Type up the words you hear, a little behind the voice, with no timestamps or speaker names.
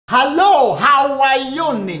Hello, how are you?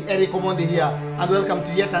 Eric Omondi here, and welcome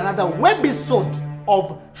to yet another webisode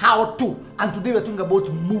of How To. And today we're talking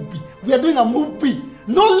about movie. We are doing a movie,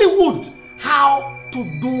 Nollywood. How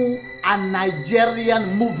to do a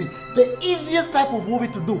Nigerian movie. The easiest type of movie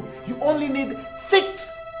to do. You only need 6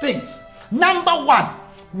 things. Number 1,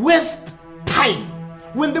 waste time.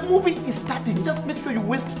 When the movie is starting, just make sure you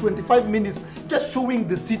waste 25 minutes just showing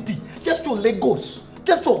the city. Just show Lagos.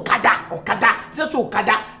 Just show Okada. Just show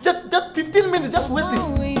Okada. Just 15 minutes, just waste it.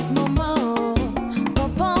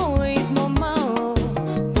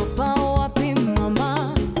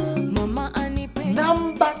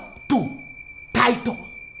 Number 2, title.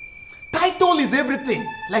 Title is everything.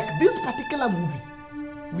 Like this particular movie,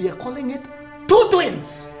 we are calling it Two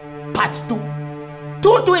Twins Part 2.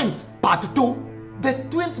 Two Twins Part 2. The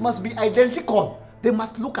twins must be identical. They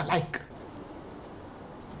must look alike.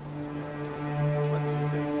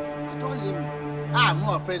 I told him, I'm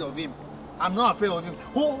not afraid of him. I'm not afraid of him.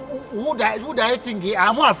 Who directing here?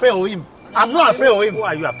 I'm not afraid of him. I'm not afraid of him. Who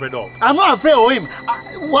are you afraid of? I'm not afraid of him.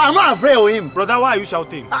 I'm not afraid of him. Brother, why are you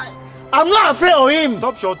shouting? I'm not afraid of him.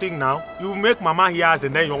 Stop shouting now. You make Mama hear us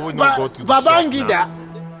and then you always not go to the shop.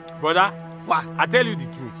 Brother, what? I tell you the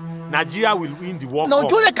truth. Nigeria will win the World Cup.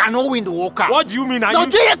 Nigeria cannot win the World Cup. What do you mean?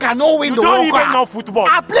 Nigeria cannot win the World Cup. You don't even know football.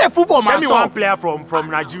 I play football myself. Tell me one player from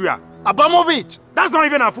Nigeria. Abramovich. That's not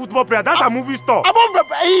even a football player. That's a movie star.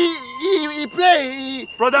 He play.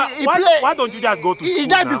 Brother, why don't you just go to school? Is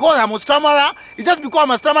that because I'm a stammerer? Is just because I'm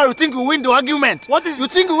a stammerer you think you win the argument? What is? You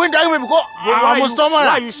think you win the argument because I'm a stammerer? Why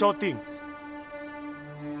are you shouting?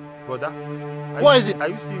 Brother, what is it? Are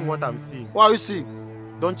you seeing what I'm seeing? What are you seeing?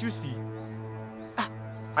 Don't you see?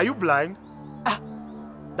 Are you blind?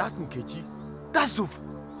 That's Nkechi. That's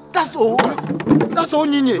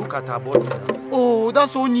Onyinye. Look at her body now. Oh,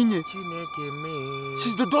 that's Onyinye.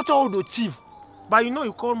 She's the daughter of the chief. But you know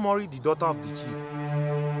you can't marry the daughter of the chief.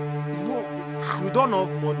 You don't have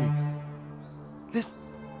money. Listen,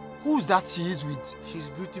 who's that she is with? She's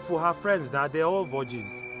beautiful. Her friends now, they're all virgins.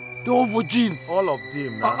 They're all virgins? All of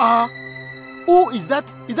them now. Who is that?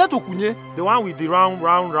 Is that Okunye? The one with the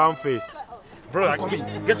round face. Bro,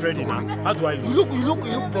 get ready now. How do I look? You look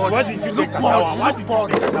bored. Why did you take a shower? Why did you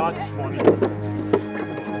take a shower this morning?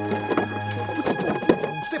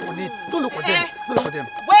 Step on it. Don't look at them. Don't look at them.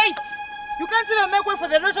 Wait! You can't even make way for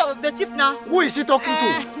the daughter of the chief now. Who is she talking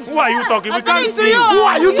to? Who are you talking? We can't see. Who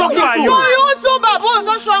are you talking to? You two baboons.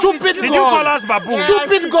 What's wrong with you? Did you call us baboons?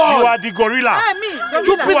 Stupid God. You are the gorilla. Me.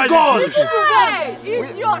 Stupid God. Hey,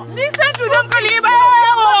 idiot. Listen to them, Kaliba.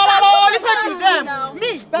 Listen to them.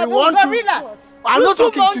 Me, baboon, gorilla. I'm not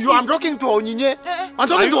talking to you. I'm talking to Onyinye. I'm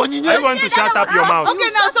talking to Onyinye. Are you going to shut up your mouth? Okay,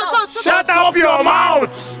 now talk. Shut up your mouth!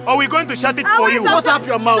 Or we're going to shut it for you. Shut up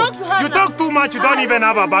your mouth. You talk too much. You don't even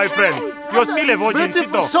have a boyfriend. You're still a virgin.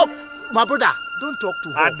 Sit down. Stop, my brother. Don't talk to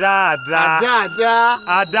her.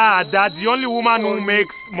 Ada. The only woman who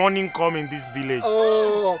makes morning come in this village.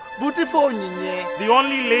 Oh, beautiful Onyinye. The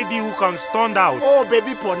only lady who can stand out. Oh,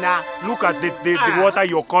 baby Pona. Look at the water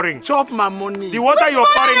you're pouring. Chop my money. The water you're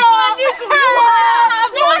pouring.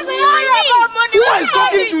 Who is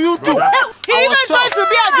talking to you too? He even tries to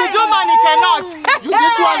be a juju man, he cannot.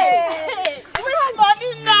 This one.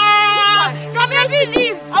 Money now. Come here,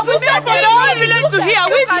 leaves. I wish I could all village to hear.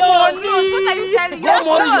 Which money? What are you selling? Go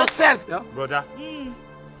money yourself. Yeah? Brother.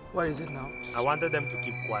 What is it now? I wanted them to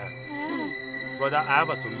keep quiet. Brother, I have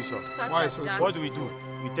a solution. Why so? What do? We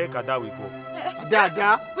take Ada, we go.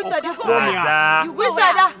 Ada? Which Ada? Ada. Which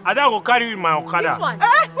Ada? Ada will carry you in my Okada.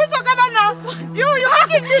 Which Okada now? You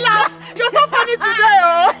making me laugh. You're so funny today,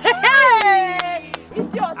 oh.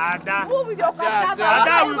 Idiot. Ada. Move with your Okada.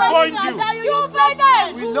 Ada will point you. You find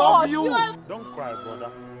We love you. Don't cry,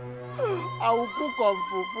 brother. I will cook on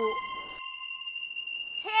fufu.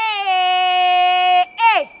 Hey.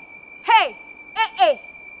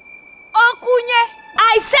 Okunye,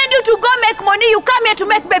 I send you to go make money, you come here to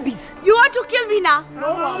make babies. You want to kill me now?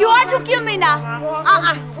 No. You want to kill me now?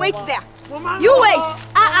 Wait there. You wait.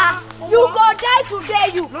 You go die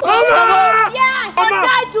today, you. Mama! Yes, you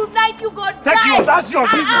die tonight, you go die. Take you, that's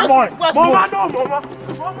yours, this is mine. Mama, no, Mama,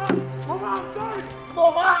 I'm sorry.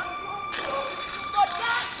 Mama.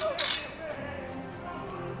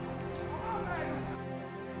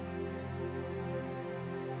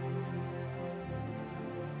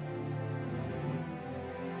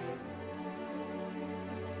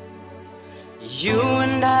 You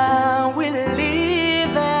and I will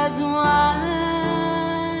live as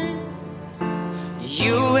one.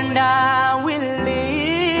 You and I will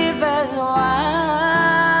live as one.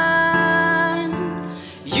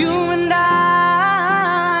 You and I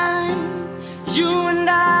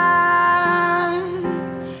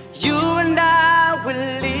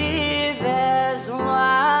will live as one.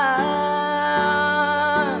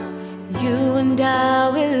 You and I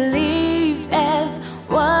will live as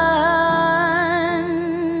one.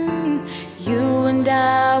 You and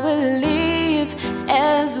I will live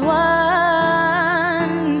as one.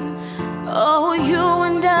 Oh, you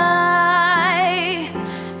and I,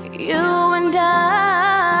 you and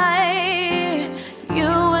I, you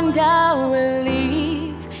and I will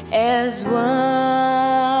live as one.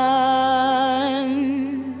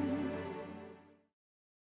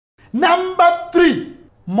 Number 3,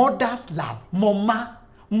 mother's love. Mama.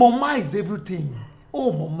 Mama is everything.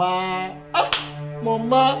 Oh, Mama. Ah,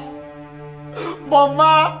 Mama.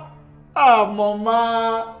 Mama. Ah,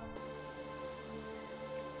 Mama.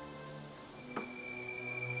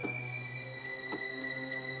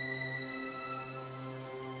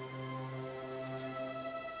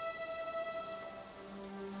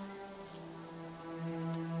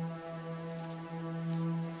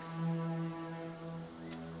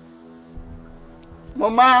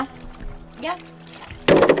 Mama. Yes.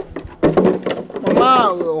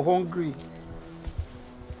 Mama, we're hungry.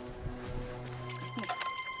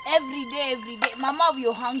 Every day. Mama, we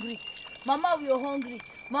are hungry. Mama, we are hungry.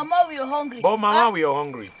 Mama, we are hungry. But Mama, we are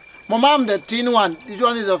hungry. Mama, I'm the thin one. This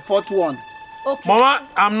one is the 4th one. Okay. Mama,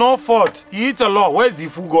 I'm not fat. You eat a lot. Where's the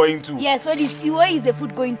food going to? Yes, where is the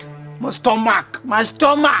food going to? My stomach. My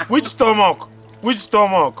stomach. Which stomach? Which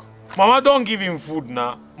stomach? Mama, don't give him food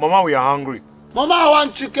now. Mama, we are hungry. Mama, I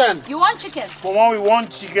want chicken. You want chicken? Mama, we want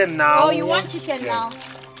chicken now. Oh, you want chicken now?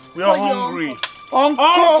 We are Call your hungry.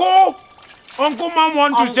 Uncle. Uncle, Mom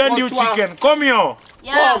want to send you Uncle, chicken. Come here.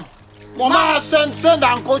 Yeah. Come. Mama, send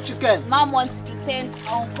Uncle chicken. Mom wants to send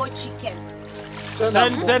Uncle chicken.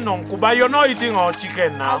 Send Uncle. But you're not eating our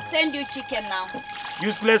chicken now. I'll send you chicken now.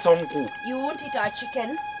 Useless Uncle. You won't eat our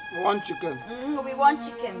chicken? We want chicken. We want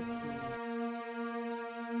chicken.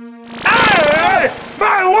 Hey!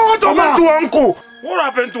 Man, what happened to Uncle? What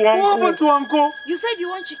happened to Uncle? What happened to Uncle? You said you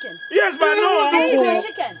want chicken. Yes, but no Where is your Uncle.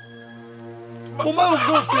 chicken? Mama,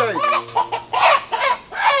 go fly.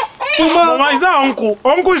 Mama, is that Uncle?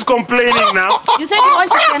 Uncle is complaining now. You said you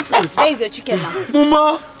want chicken. There is your chicken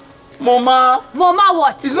now. Mama. Mama,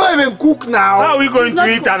 what? It's not even cooked now. How are we going It's to not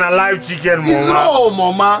eat an alive chicken, It's Mama? raw,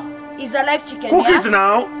 Mama. It's a live chicken. Cook yeah? it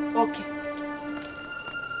now. Okay.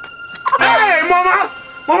 Hey, Mama!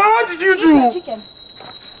 Mama, what did you Eat your do? chicken.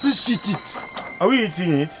 Please eat it. Are we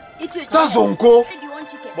eating it? Eat your chicken. That's Uncle. You said you want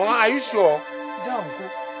chicken. Mama, are you sure? Is that Uncle?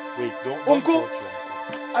 Wait, don't Uncle? touch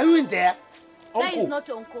Uncle. Are you in there? That is not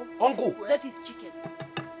uncle. Uncle. That is chicken.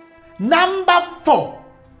 Number 4,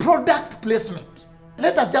 product placement.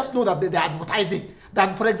 Let us just know that they're advertising.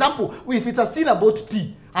 That, for example, if it's a scene about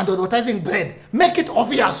tea and advertising bread, make it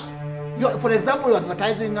obvious. For example, you're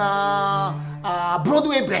advertising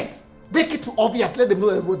Broadway bread. Make it obvious. Let them know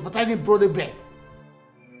that you're advertising Broadway bread.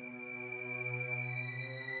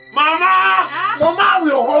 Mama! Mama,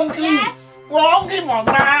 we're hungry. Yes? We're hungry,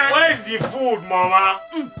 Mama. Where's the food, Mama?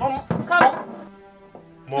 Come.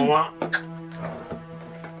 Mama.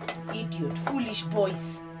 Idiot, foolish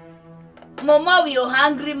boys. Mama, we are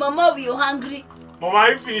hungry. Mama, we are hungry. Mama,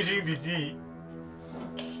 are you finishing the tea?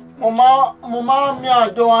 Mama, me, I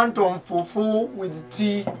don't want on fufu with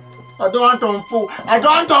tea. I don't want on fufu. I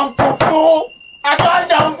don't want on fufu. I don't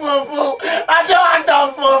want on fufu. I don't want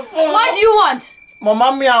on fufu. What do you want?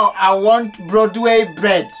 Mama, me, I want Broadway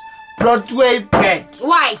bread. Broadway bread.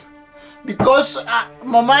 Why? Because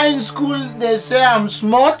Mama in school, they say I'm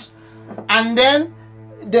smart. And then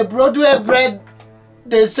the Broadway bread,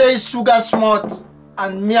 they say sugar smart.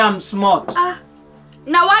 And me, I'm smart.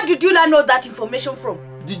 Now where did you learn all that information from?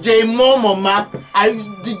 DJ Mo, Mama.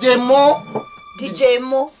 DJ Mo. DJ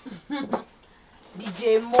Mo.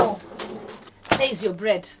 DJ Mo. There is your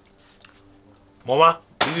bread. Mama,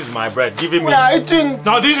 this is my bread. Give it me. We are eating.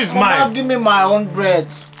 No, this is Mama, mine. give me my own bread.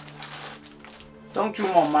 Don't you,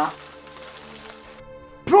 Mama?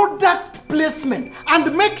 Product placement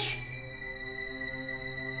and make sure.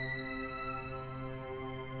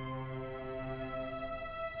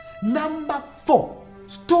 Number 4,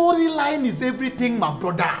 storyline is everything, my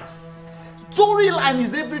brothers. Storyline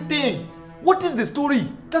is everything. What is the story?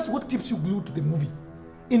 That's what keeps you glued to the movie.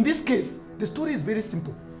 In this case, the story is very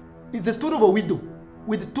simple. It's the story of a widow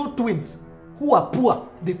with 2 twins who are poor.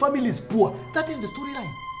 The family is poor. That is the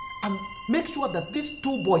storyline. And make sure that these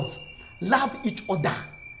 2 boys love each other.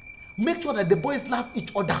 Make sure that the boys love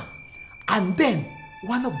each other. And then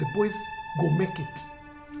one of the boys go make it.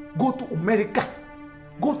 Go to America.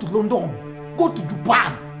 Go to London. Go to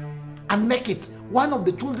Dubai. And make it. One of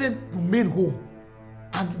the children remain home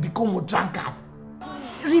and become a drunkard.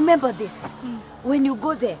 Remember this. When you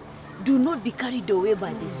go there, Do not be carried away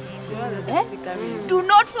by the city. Do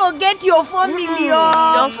not forget your family.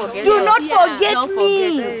 Don't forget. Do not forget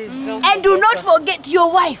me. And do not forget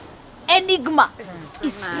your wife, Enigma,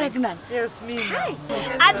 is pregnant. Yes, me.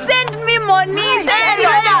 And send me money.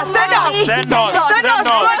 Send us.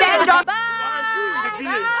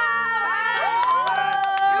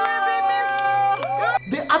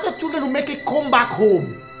 The other children will make a comeback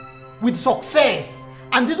home with success.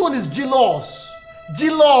 And this one is jealous.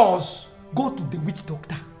 Jealous. Go to the witch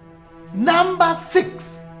doctor. Number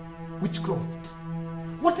 6, witchcraft.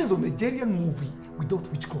 What is a Nigerian movie without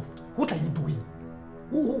witchcraft? What are you doing?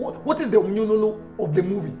 What is the Onyololo of the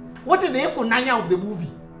movie? What is the Efonanya of the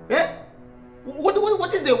movie? Eh?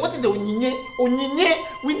 What is the Onyinye? Onyinye?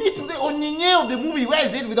 We need the Onyinye of the movie. Where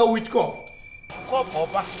is it without witchcraft? Call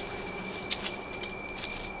Papa.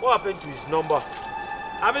 What happened to his number?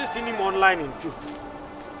 I haven't seen him online in few.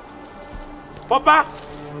 Papa?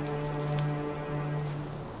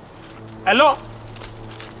 Hello?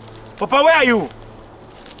 Papa, where are you?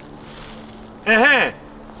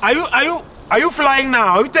 Are you flying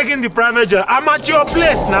now? Are you taking the private jet? I'm at your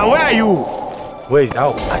place now. Where are you? Wait,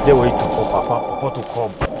 I just wait for Papa to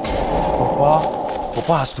come.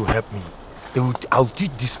 Papa has to help me. I'll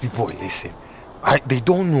teach these people a lesson. They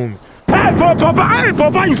don't know me. Hey,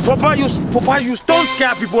 Papa, you don't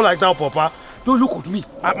scare people like that, Papa. Don't look at me.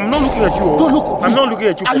 I'm not looking at you. Don't look at me. I'm not looking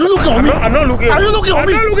at you. Are you looking at me? I'm not looking at you. Are you looking at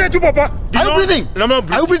me? I'm not looking at you, Papa. Are you breathing? I'm not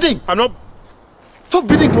breathing. Are you breathing? I'm not. Stop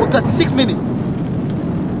breathing for 36 minutes.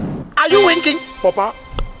 Are you winking? Papa?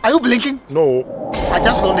 Are you blinking? No. I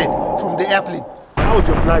just landed from the airplane. How was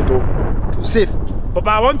your flight, though? To safe. Papa,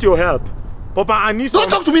 I want your help. Papa, I need Don't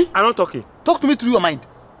talk to me. I'm not talking. Talk to me through your mind.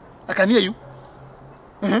 I can hear you.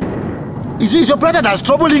 Is your brother that's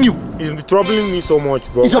troubling you? He's troubling me so much,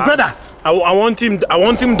 bro. It's your brother. I want him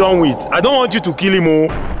done with. I don't want you to kill him, oh.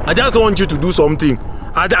 I just want you to do something.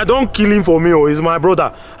 I don't kill him for me, oh. He's my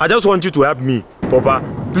brother. I just want you to help me, Papa.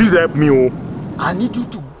 Please help me, oh. I need you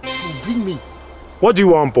to bring me. What do you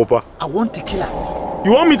want, Papa? I want tequila.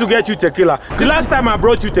 You want me to get you tequila? The last time I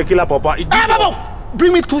brought you tequila, Papa, it didn't.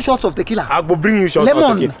 Bring me 2 shots of tequila. I will bring you shots of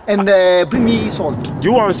tequila. Lemon and bring me salt. Do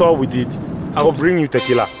you want salt with it? I will bring you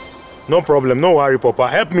tequila. No problem. No worry, Papa.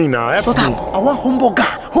 Help me now. Help me. I want hamburger.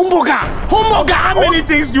 How many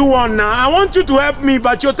things do you want now? I want you to help me,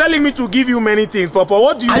 but you're telling me to give you many things, Papa.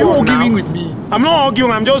 What do you want now? Are you arguing with me? I'm not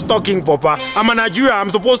arguing. I'm just talking, Papa. I'm a Nigerian. I'm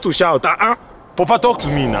supposed to shout. Papa, talk to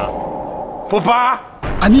me now. Papa.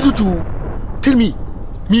 I need you to tell me.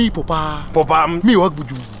 Me, Papa. Papa. Me,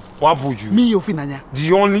 Wagbuju. Wabuju. Me, Yofinanya.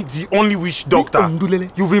 The only witch doctor.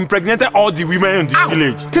 You've impregnated all the women in the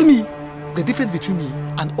village. Tell me the difference between me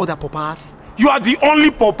and other papas. You are the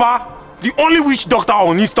only papa, the only witch doctor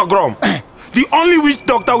on Instagram, the only witch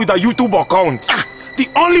doctor with a YouTube account, the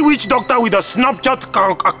only witch doctor with a Snapchat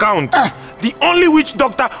account, the only witch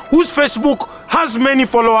doctor whose Facebook has many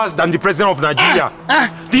followers than the president of Nigeria,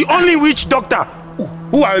 the only witch doctor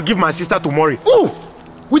who I will give my sister to marry.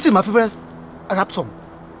 Which is my favorite rap song?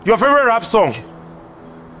 Your favorite rap song?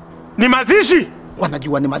 Nimazishi.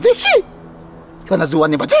 Wanajua Nimazishi. Wanajua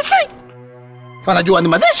Nimazishi. Wanajua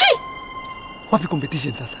Nimazishi. Wapi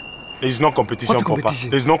competition sasa? There is no competition, Papa.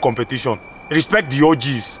 There is no competition. Respect the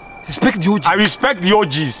OGs. Respect the OGs. I respect the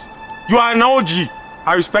OGs. You are an OG.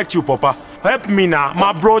 I respect you, Papa. Help me now,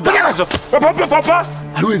 my brother. Papa.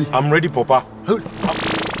 Are you ready? I'm ready, Papa.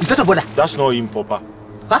 Is that a brother? That's not him, Papa.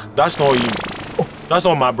 Huh? That's not him. Oh. That's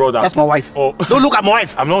not my brother. That's my wife. Oh. Don't look at my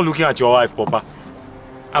wife. I'm not looking at your wife, Papa.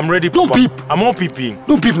 I'm ready, Papa. Don't peep. I'm not peeping.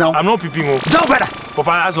 Don't peep now. I'm not peeping. Oh. Is that brother?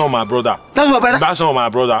 Papa, that's not my brother. That's your brother? That's not my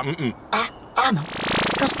brother. No.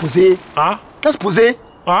 That's posé. Huh? That's posé.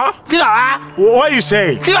 Huh? Tiga. What you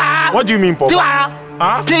say? Tiga. What do you mean, Papa? Tiga.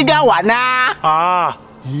 Huh? Tiga wana.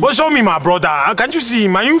 But show me my brother. Can't you see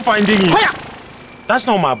him? Are you finding him? Where? That's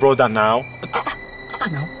not my brother now.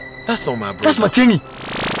 No. That's not my brother. That's Matiangi.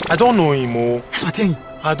 I don't know him, oh. That's Matiangi.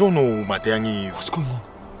 I don't know who Matiangi is. What's going on?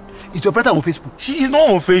 Is your brother on Facebook? He is not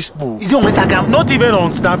on Facebook. Is he on Instagram? Not even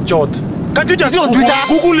on Snapchat. Can't you just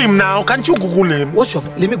Google him now? Can't you Google him? What's your...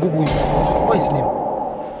 Let me Google him. What is his name?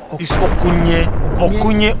 It's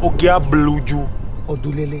Okunye Ogiabluju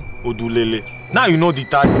Odulele. Now you know the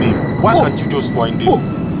third name. Why can't you just find him?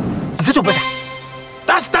 Is that your brother?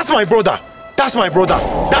 That's my brother. That's my brother.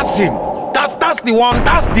 That's him. That's the one.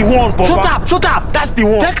 That's the one, Papa. Shut up. That's the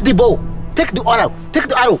one. Take the bow. Take the arrow. Take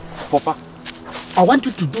the arrow. Papa. I want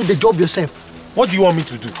you to do the job yourself. What do you want me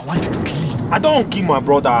to do? I want you to kill him. I don't kill my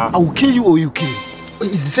brother. I will kill you or you kill him.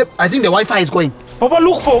 It's the same. I think the Wi-Fi is going. Papa,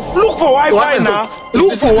 look for Wi-Fi now.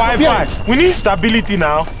 Look for Wi-Fi. We need stability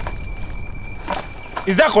now.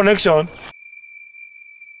 Is that connection?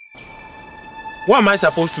 What am I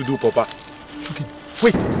supposed to do, Papa? Shoot him.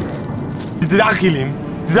 Wait. Did that kill him?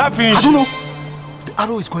 Did that finish? I don't know. The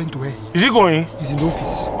arrow is going to where? Is he going? He's in the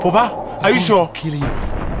office. Papa, are you sure? Kill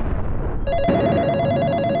him.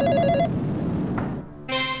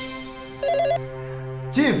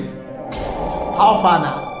 Chief, how far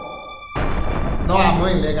now? No, I'm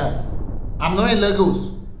not in Lagos. I'm not in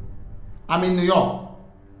Lagos. I'm in New York.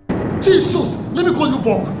 Jesus, let me call you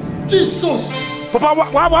back. Jesus. Papa,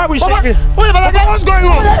 why are we Papa, shaking? Papa, what's going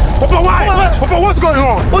on? Papa, why? Papa, what's going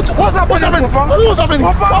on? What's happening? Papa? What's happening?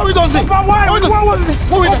 Papa, What are we dancing? Papa, why? What was it?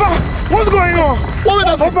 Papa, what's going on? What are we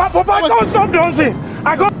dancing? Papa, I can't stop dancing.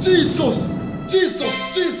 I can't. Jesus.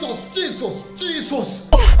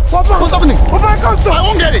 Papa, What's happening? Papa, I can't stop. I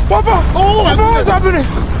won't get it. Papa, Oh my Papa, what's goodness. happening?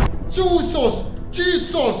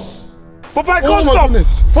 Jesus. Papa, I Oh can't my stop.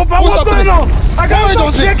 goodness. Papa, What's what's going happening? on? I can't Why stop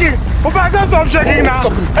don't you- shaking. Papa, I can't stop shaking now.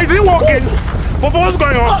 What's happening? Is it working? Papa, what's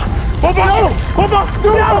going on? Papa, No. Papa,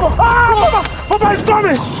 No. Papa, it's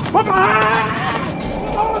coming. Papa,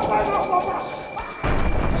 what's going on, Papa?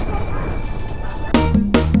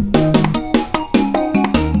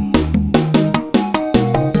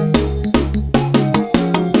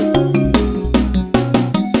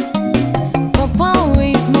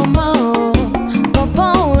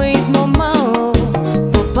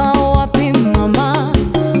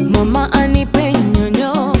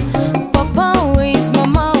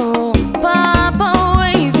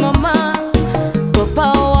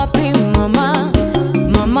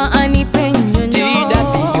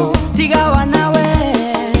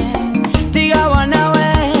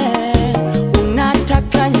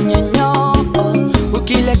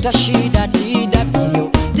 Shida tida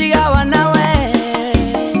video tiga wanawe